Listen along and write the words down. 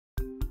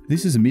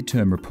This is a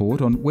midterm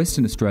report on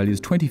Western Australia's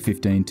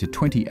 2015 to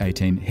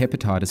 2018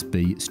 hepatitis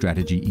B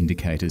strategy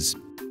indicators.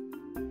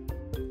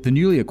 The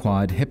newly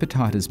acquired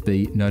hepatitis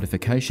B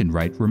notification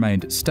rate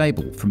remained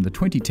stable from the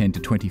 2010 to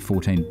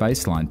 2014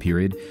 baseline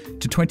period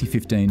to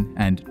 2015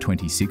 and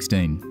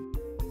 2016.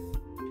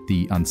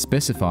 The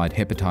unspecified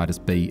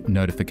hepatitis B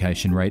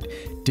notification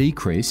rate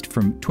decreased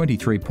from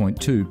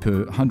 23.2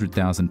 per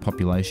 100,000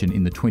 population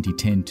in the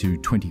 2010 to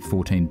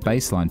 2014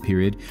 baseline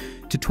period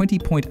to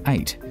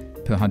 20.8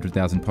 per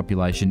 100,000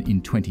 population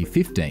in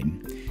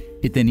 2015.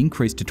 It then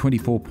increased to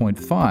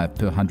 24.5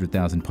 per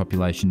 100,000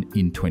 population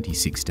in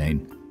 2016.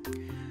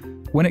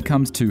 When it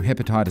comes to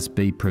hepatitis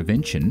B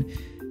prevention,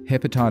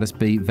 hepatitis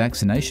B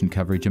vaccination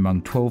coverage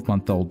among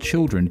 12-month-old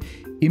children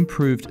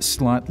improved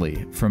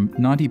slightly from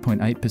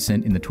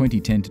 90.8% in the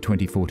 2010 to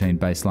 2014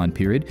 baseline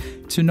period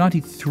to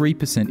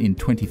 93% in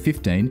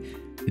 2015.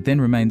 It then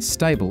remained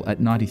stable at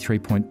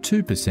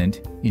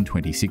 93.2% in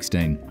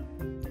 2016.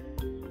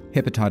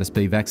 Hepatitis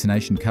B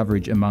vaccination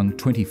coverage among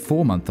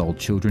 24-month-old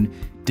children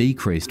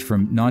decreased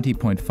from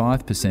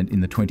 90.5% in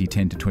the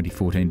 2010 to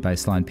 2014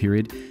 baseline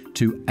period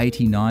to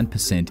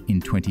 89% in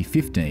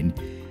 2015,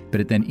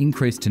 but it then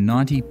increased to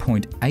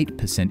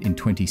 90.8% in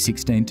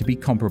 2016 to be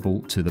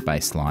comparable to the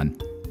baseline.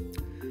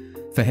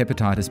 For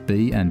hepatitis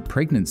B and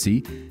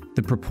pregnancy,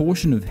 the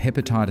proportion of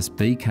hepatitis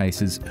B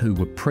cases who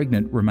were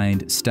pregnant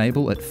remained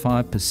stable at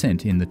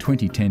 5% in the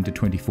 2010 to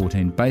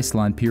 2014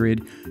 baseline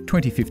period,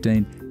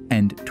 2015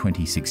 and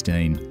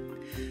 2016.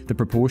 The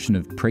proportion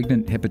of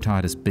pregnant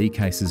hepatitis B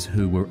cases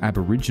who were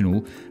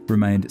Aboriginal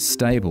remained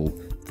stable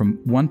from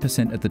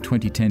 1% at the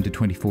 2010 to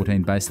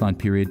 2014 baseline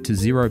period to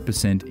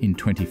 0% in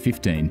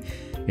 2015.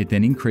 It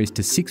then increased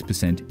to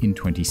 6% in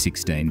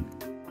 2016.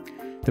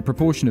 The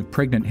proportion of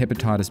pregnant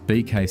hepatitis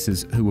B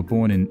cases who were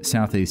born in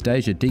Southeast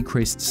Asia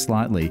decreased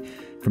slightly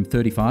from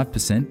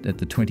 35% at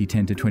the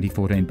 2010 to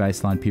 2014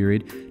 baseline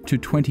period to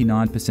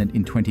 29%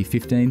 in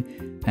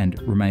 2015 and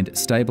remained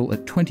stable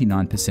at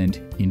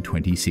 29% in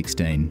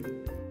 2016.